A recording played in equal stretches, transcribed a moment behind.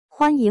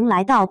欢迎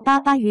来到八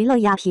八娱乐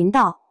呀频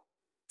道，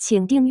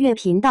请订阅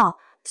频道，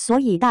所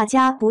以大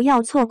家不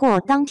要错过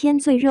当天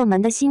最热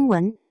门的新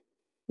闻。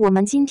我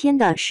们今天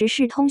的时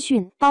事通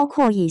讯包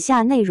括以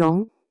下内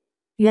容：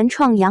原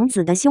创杨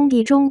紫的兄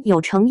弟中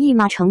有成毅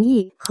吗？成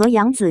毅和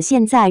杨紫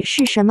现在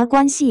是什么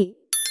关系？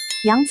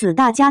杨紫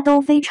大家都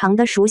非常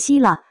的熟悉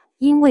了。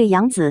因为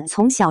杨紫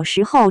从小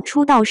时候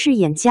出道饰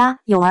演家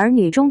有儿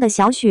女中的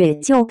小雪，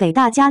就给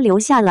大家留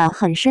下了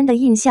很深的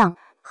印象。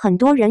很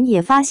多人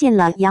也发现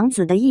了杨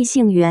紫的异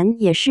性缘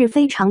也是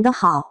非常的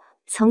好。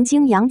曾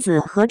经杨紫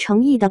和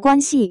成毅的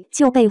关系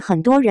就被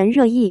很多人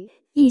热议，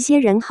一些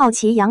人好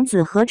奇杨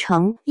紫和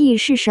成毅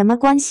是什么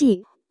关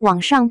系，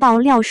网上爆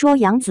料说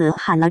杨紫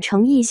喊了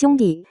成毅兄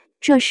弟，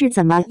这是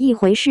怎么一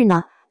回事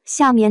呢？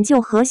下面就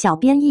和小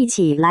编一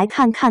起来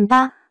看看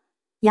吧。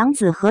杨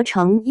紫和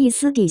成毅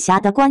私底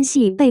下的关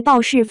系被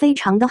曝是非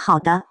常的好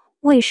的，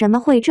为什么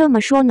会这么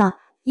说呢？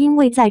因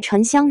为在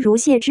沉香如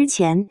屑之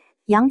前，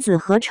杨紫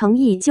和成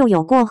毅就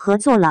有过合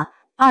作了，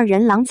二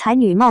人郎才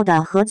女貌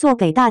的合作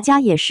给大家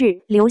也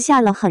是留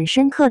下了很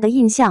深刻的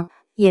印象。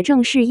也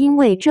正是因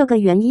为这个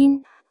原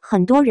因，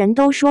很多人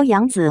都说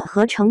杨紫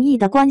和成毅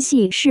的关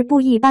系是不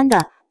一般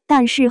的。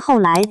但是后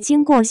来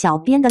经过小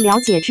编的了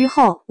解之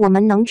后，我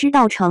们能知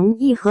道成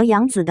毅和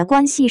杨紫的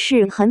关系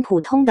是很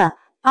普通的，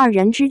二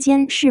人之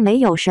间是没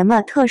有什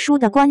么特殊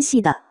的关系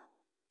的。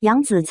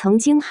杨紫曾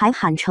经还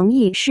喊成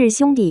毅是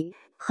兄弟，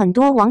很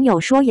多网友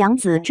说杨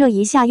紫这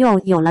一下又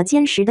有了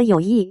坚实的友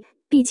谊，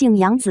毕竟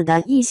杨紫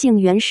的异性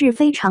缘是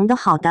非常的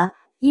好的，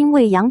因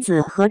为杨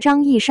紫和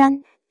张一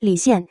山、李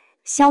现、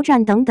肖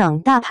战等等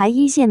大牌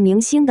一线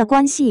明星的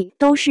关系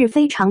都是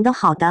非常的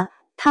好的，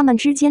他们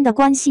之间的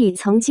关系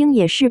曾经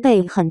也是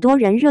被很多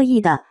人热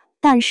议的，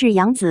但是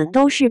杨紫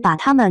都是把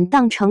他们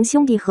当成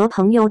兄弟和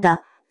朋友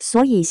的。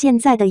所以现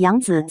在的杨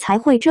紫才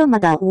会这么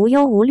的无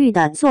忧无虑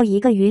的做一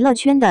个娱乐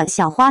圈的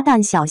小花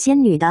旦小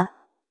仙女的。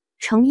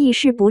成毅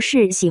是不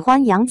是喜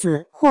欢杨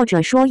紫，或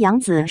者说杨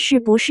紫是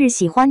不是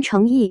喜欢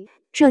成毅，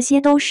这些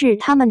都是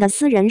他们的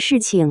私人事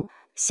情。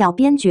小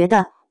编觉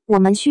得我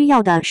们需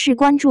要的是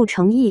关注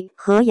成毅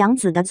和杨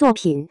紫的作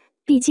品，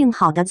毕竟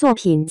好的作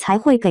品才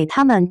会给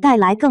他们带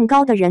来更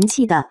高的人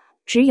气的，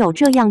只有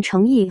这样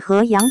成毅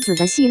和杨紫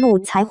的戏路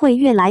才会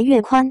越来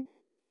越宽。